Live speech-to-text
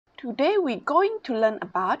Today we're going to learn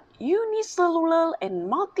about unicellular and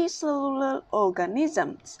multicellular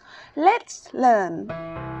organisms. Let's learn.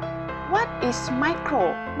 What is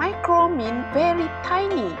micro? Micro means very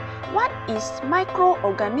tiny. What is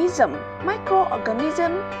microorganism?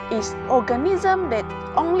 Microorganism is organism that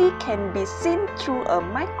only can be seen through a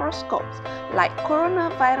microscope, like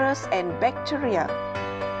coronavirus and bacteria.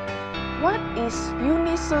 What is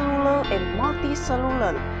unicellular and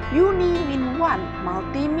multicellular? Uni mean one,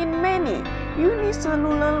 multi mean many.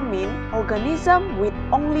 Unicellular mean organism with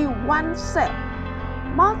only one cell.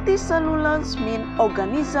 Multicellular mean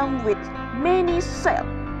organism with many cells.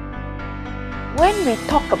 When we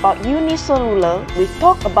talk about unicellular, we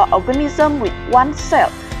talk about organism with one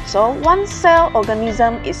cell. So one cell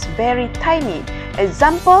organism is very tiny.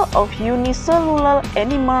 Example of unicellular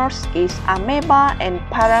animals is amoeba and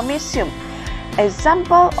paramecium.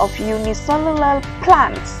 Example of unicellular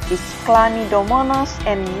plants is chlamydomonas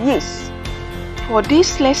and yeast. For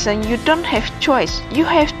this lesson, you don't have choice. You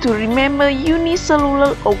have to remember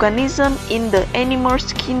unicellular organism in the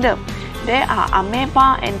animals kingdom. There are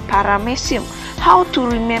amoeba and paramecium. How to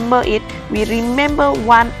remember it? We remember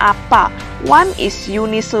one apa. One is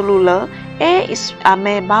unicellular, A is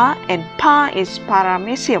amoeba, and Pa is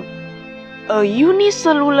paramecium. A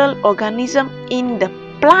unicellular organism in the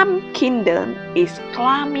plant kingdom is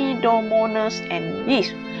chlamydomonas and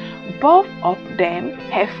yeast. Both of them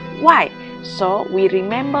have Y, so we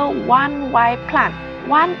remember one Y plant.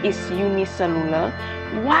 One is unicellular,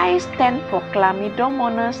 Y stands for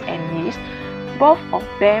chlamydomonas and yeast. Both of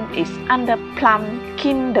them is under plant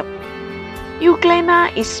kingdom. Euglena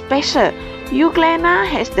is special. Euglena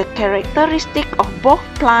has the characteristic of both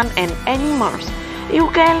plant and animals.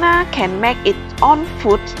 Euglena can make its own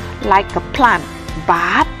food like a plant,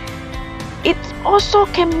 but it also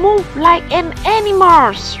can move like an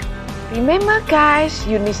animal. Remember guys,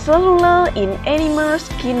 unicellular in animals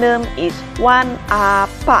kingdom is one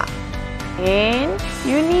apa, and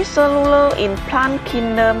unicellular in plant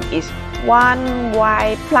kingdom is one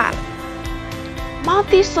Y plant.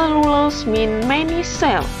 Multicellulars mean many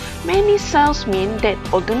cells. Many cells mean that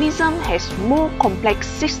organism has more complex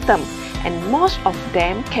system, and most of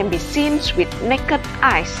them can be seen with naked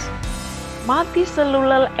eyes.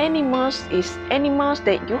 Multicellular animals is animals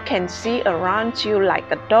that you can see around you like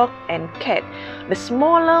a dog and cat. The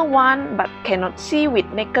smaller one but cannot see with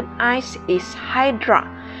naked eyes is Hydra.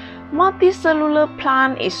 Multicellular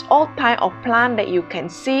plant is all type of plant that you can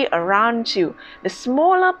see around you. The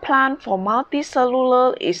smaller plant for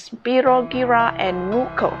multicellular is Spirogyra and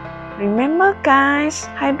Muco. Remember guys,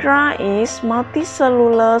 Hydra is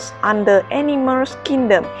multicellular under animals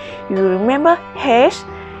kingdom. You remember Hash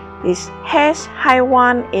is Hash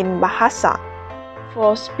Haiwan in Bahasa.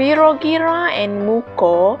 For Spirogyra and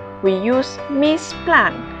Muco, we use Mis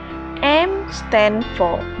plant. M stands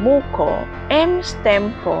for Muco, M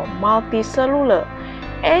stands for multicellular,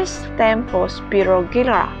 S stands for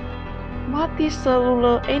Spirogyra.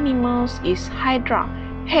 Multicellular animals is Hydra,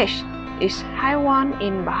 H is Haiwan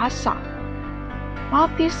in Bahasa.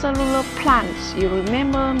 Multicellular plants, you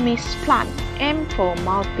remember Mis plant, M for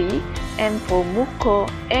multi, M for Muco,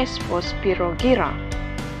 S for Spirogyra.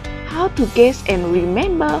 How to guess and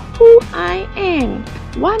remember who I am?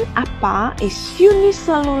 One apa is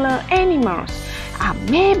unicellular animals.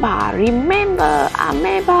 Amoeba, remember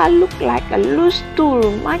amoeba look like a loose stool,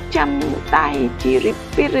 macam tai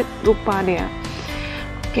cirit-pirit rupa dia.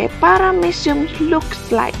 Okay, paramecium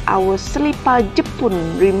looks like our selipar Jepun.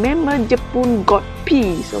 Remember Jepun got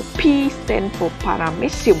P, so P stands for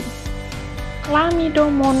paramecium.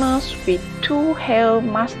 Chlamydomonas with two hair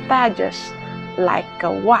mustaches like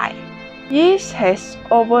a Y. Yeast has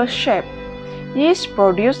oval shape. Yeast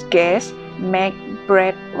produce gas, make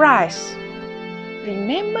bread rise.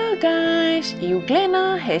 Remember guys,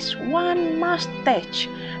 Euglena has one mustache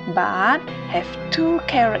but have two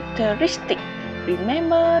characteristics.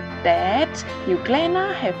 Remember that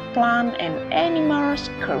Euglena have plant and animals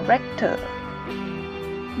character.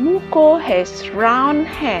 Muco has round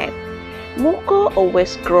head. Muco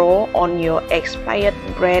always grow on your expired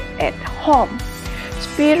bread at home.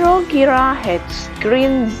 Spirogyra has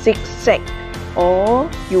green zigzag, or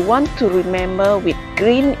you want to remember with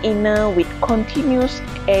green inner with continuous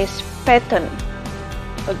S pattern.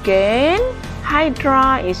 Again,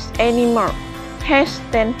 Hydra is animal. H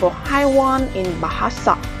stands for Haiwan in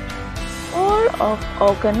Bahasa. All of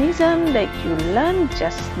organisms that you learned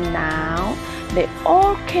just now, they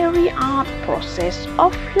all carry out process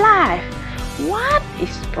of life. What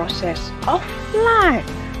is process of life?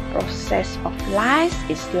 Process of life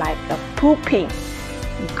is like a pooping,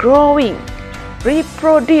 growing,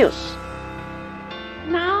 reproduce.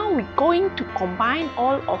 Now we're going to combine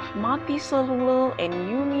all of multicellular and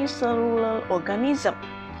unicellular organisms.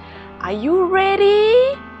 Are you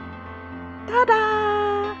ready?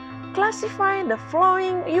 Ta-da! Classify the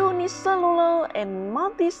following unicellular and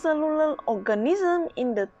multicellular organisms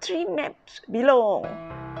in the 3 maps below.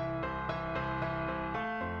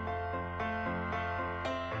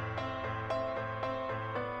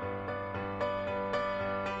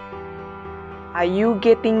 Are you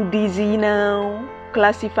getting dizzy now?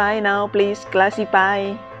 Classify now, please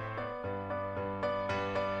classify.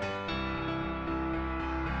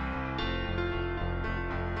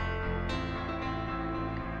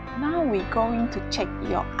 Now we're going to check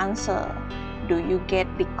your answer. Do you get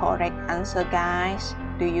the correct answer, guys?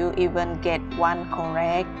 Do you even get one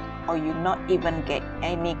correct, or you not even get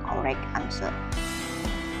any correct answer?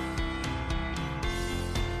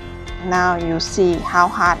 Now you see how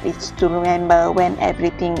hard it is to remember when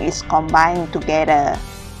everything is combined together.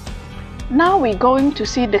 Now we're going to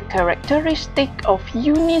see the characteristic of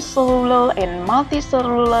unicellular and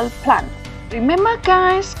multicellular plants. Remember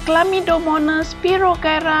guys, Chlamydomonas,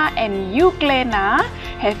 Spirogyra and Euglena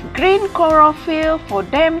have green chlorophyll for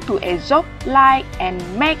them to absorb light and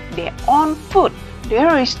make their own food.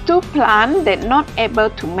 There is 2 plants that not able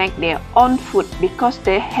to make their own food because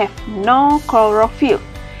they have no chlorophyll.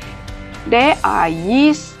 They are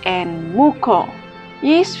yeast and muco.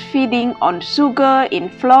 Yeast feeding on sugar in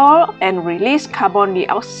flour and release carbon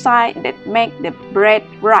dioxide that make the bread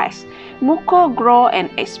rise. Muco grow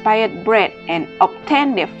and expired bread and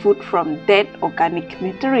obtain their food from dead organic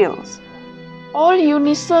materials. All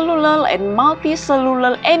unicellular and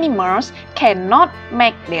multicellular animals cannot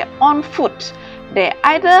make their own food. They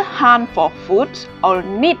either hunt for food or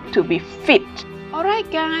need to be fed.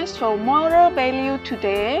 Alright guys, for moral value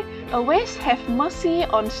today, always have mercy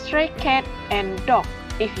on stray cat and dog.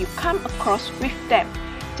 If you come across with them,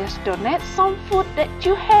 just donate some food that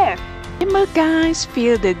you have. Remember guys,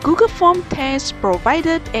 fill the Google Form test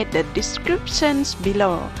provided at the descriptions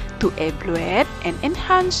below to evaluate and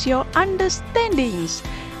enhance your understandings.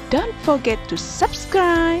 Don't forget to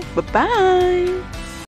subscribe. Bye-bye.